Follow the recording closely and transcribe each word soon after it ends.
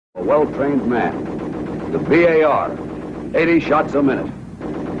A well-trained man. The BAR, 80 shots a minute.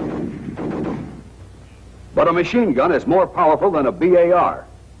 But a machine gun is more powerful than a BAR.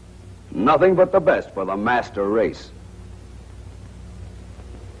 Nothing but the best for the master race.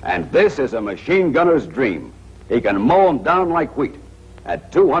 And this is a machine gunner's dream. He can mow them down like wheat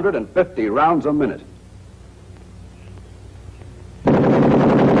at 250 rounds a minute.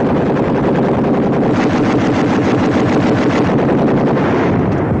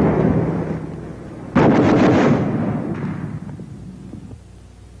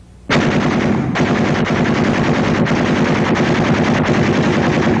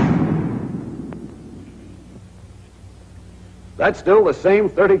 That's still the same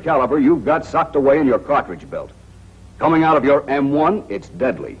 .30 caliber you've got socked away in your cartridge belt. Coming out of your M1, it's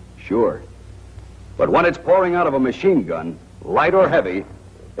deadly, sure. But when it's pouring out of a machine gun, light or heavy,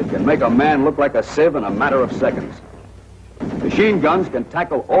 it can make a man look like a sieve in a matter of seconds. Machine guns can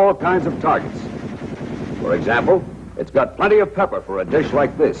tackle all kinds of targets. For example, it's got plenty of pepper for a dish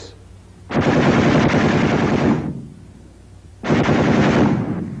like this.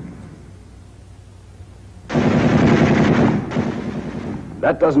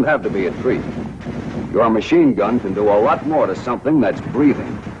 That doesn't have to be a treat. Your machine gun can do a lot more to something that's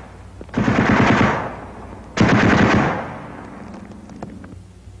breathing.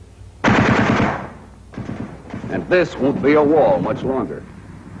 And this won't be a wall much longer.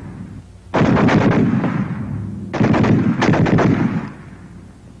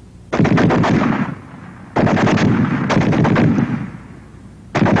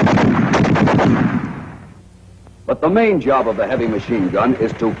 But the main job of the heavy machine gun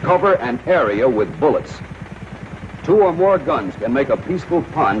is to cover an area with bullets. 2 or more guns can make a peaceful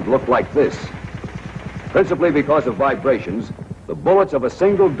pond look like this. Principally because of vibrations, the bullets of a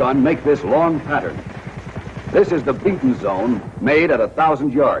single gun make this long pattern. This is the beaten zone made at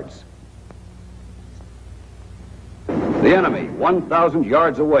 1,000 yards. The enemy, 1,000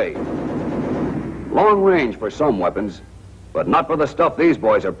 yards away. Long range for some weapons, but not for the stuff these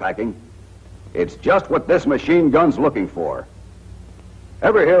boys are packing. It's just what this machine gun's looking for.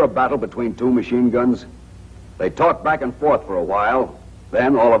 Ever hear a battle between 2 machine guns? They talk back and forth for a while,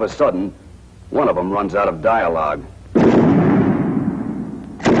 then all of a sudden, one of them runs out of dialogue.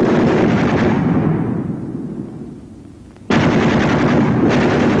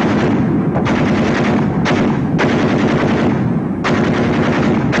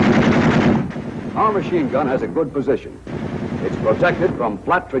 Our machine gun has a good position. It's protected from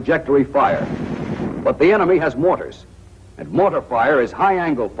flat trajectory fire. But the enemy has mortars, and mortar fire is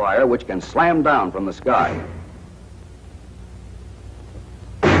high-angle fire which can slam down from the sky.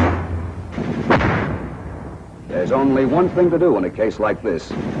 There's only one thing to do in a case like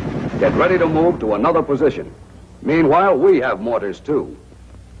this. Get ready to move to another position. Meanwhile, we have mortars too.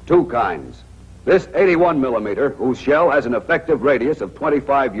 2 kinds. This 81 millimeter, whose shell has an effective radius of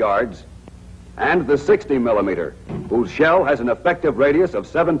 25 yards, and the 60 millimeter, whose shell has an effective radius of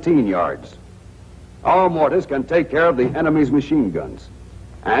 17 yards. Our mortars can take care of the enemy's machine guns,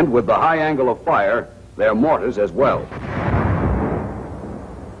 and with the high angle of fire, their mortars as well.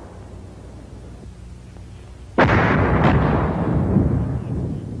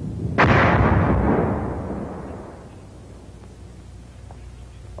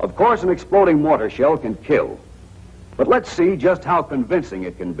 Of course, an exploding mortar shell can kill, but let's see just how convincing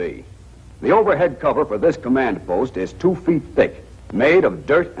it can be. The overhead cover for this command post is 2 feet thick, made of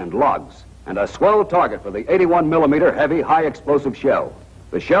dirt and logs, and a swell target for the 81 millimeter heavy high explosive shell.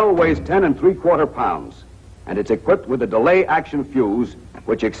 The shell weighs 10 3/4 pounds, and it's equipped with a delay action fuse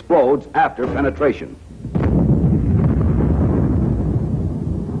which explodes after penetration.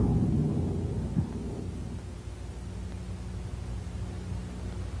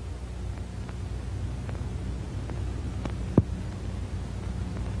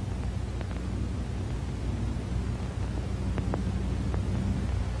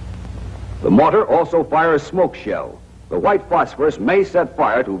 The mortar also fires smoke shell. The white phosphorus may set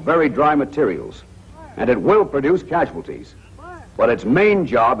fire to very dry materials, and it will produce casualties. But its main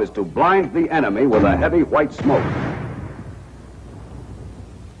job is to blind the enemy with a heavy white smoke.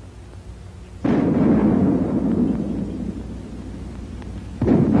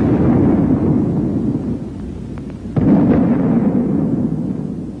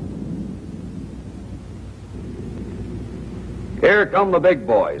 Here come the big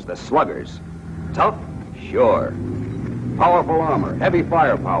boys, the sluggers. Tough? Sure. Powerful armor, heavy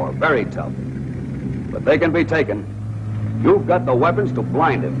firepower, very tough. But they can be taken. You've got the weapons to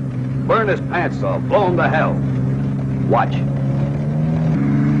blind him. Burn his pants off, blow him to hell. Watch.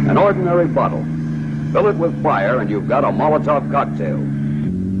 An ordinary bottle. Fill it with fire and you've got a Molotov cocktail.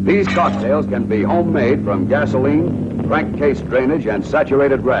 These cocktails can be homemade from gasoline, crankcase drainage, and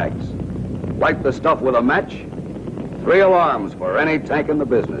saturated rags. Light the stuff with a match. 3 alarms for any tank in the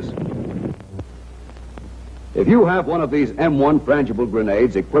business. If you have one of these M1 frangible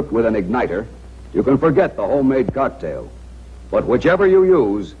grenades equipped with an igniter, you can forget the homemade cocktail. But whichever you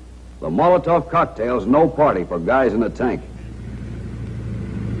use, the Molotov cocktail's no party for guys in a tank.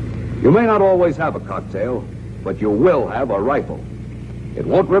 You may not always have a cocktail, but you will have a rifle. It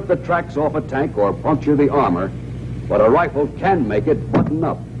won't rip the tracks off a tank or puncture the armor, but a rifle can make it button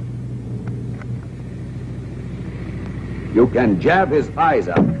up. You can jab his eyes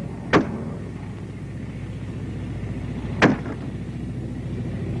out.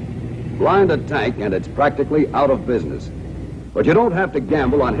 Blind a tank and it's practically out of business. But you don't have to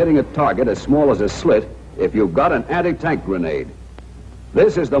gamble on hitting a target as small as a slit if you've got an anti-tank grenade.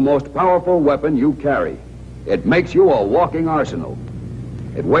 This is the most powerful weapon you carry. It makes you a walking arsenal.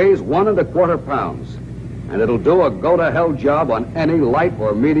 It weighs 1 1/4 pounds, and it'll do a go-to-hell job on any light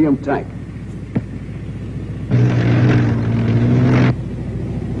or medium tank.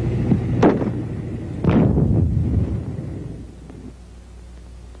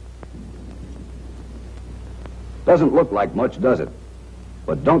 Doesn't look like much, does it?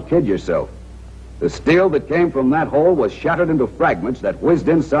 But don't kid yourself. The steel that came from that hole was shattered into fragments that whizzed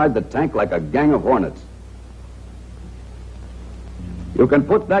inside the tank like a gang of hornets. You can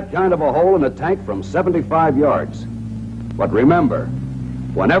put that kind of a hole in a tank from 75 yards. But remember,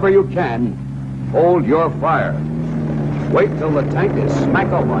 whenever you can, hold your fire. Wait till the tank is smack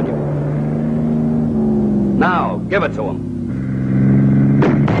up on you. Now, give it to him.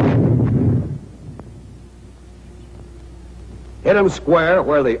 Hit him square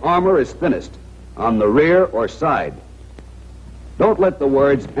where the armor is thinnest, on the rear or side. Don't let the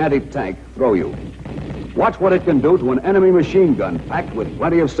words anti-tank throw you. Watch what it can do to an enemy machine gun packed with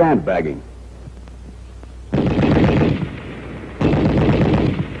plenty of sandbagging.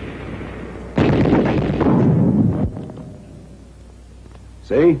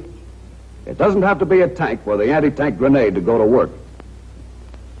 See? It doesn't have to be a tank for the anti-tank grenade to go to work.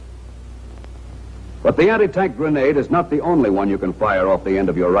 But the anti-tank grenade is not the only one you can fire off the end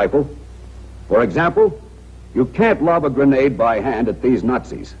of your rifle. For example, you can't lob a grenade by hand at these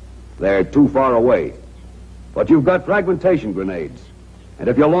Nazis. They're too far away. But you've got fragmentation grenades. And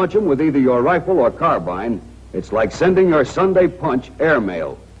if you launch them with either your rifle or carbine, it's like sending your Sunday punch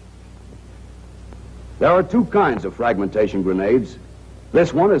airmail. There are 2 kinds of fragmentation grenades.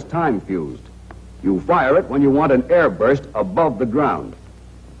 This one is time-fused. You fire it when you want an air burst above the ground.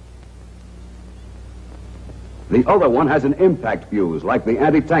 The other one has an impact fuse, like the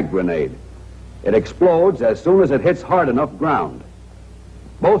anti-tank grenade. It explodes as soon as it hits hard enough ground.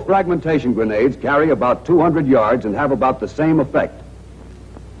 Both fragmentation grenades carry about 200 yards and have about the same effect.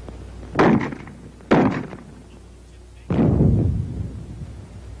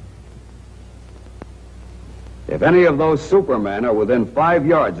 If any of those supermen are within 5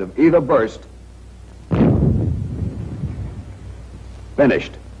 yards of either burst,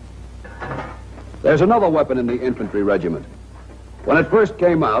 finished. There's another weapon in the infantry regiment. When it first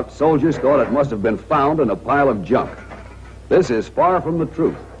came out, soldiers thought it must have been found in a pile of junk. This is far from the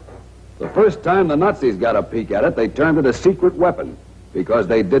truth. The first time the Nazis got a peek at it, they termed it a secret weapon because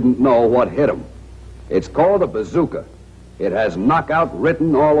they didn't know what hit them. It's called a bazooka. It has knockout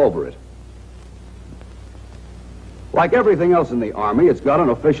written all over it. Like everything else in the Army, it's got an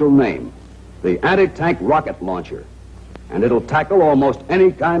official name, the anti-tank rocket launcher, and it'll tackle almost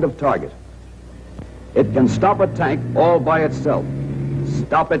any kind of target. It can stop a tank all by itself.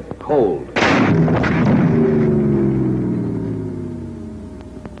 Stop it cold.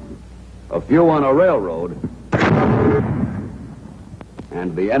 A few on a railroad,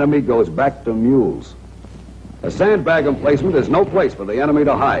 and the enemy goes back to mules. A sandbag emplacement is no place for the enemy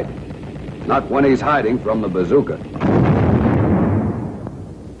to hide. Not when he's hiding from the bazooka.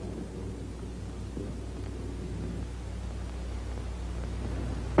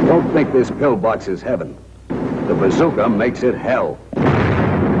 Don't think this pillbox is heaven. The bazooka makes it hell.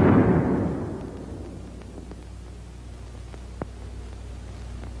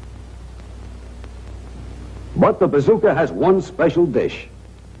 But the bazooka has one special dish,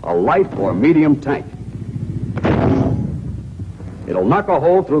 a light or medium tank. It'll knock a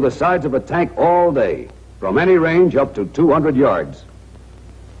hole through the sides of a tank all day, from any range up to 200 yards.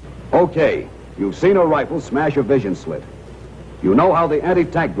 Okay, you've seen a rifle smash a vision slit. You know how the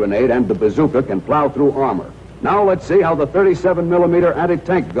anti-tank grenade and the bazooka can plow through armor. Now let's see how the 37mm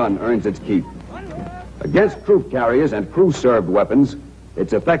anti-tank gun earns its keep. Against troop carriers and crew-served weapons,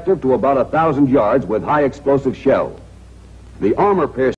 it's effective to about 1,000 yards with high explosive shell. The armor-piercing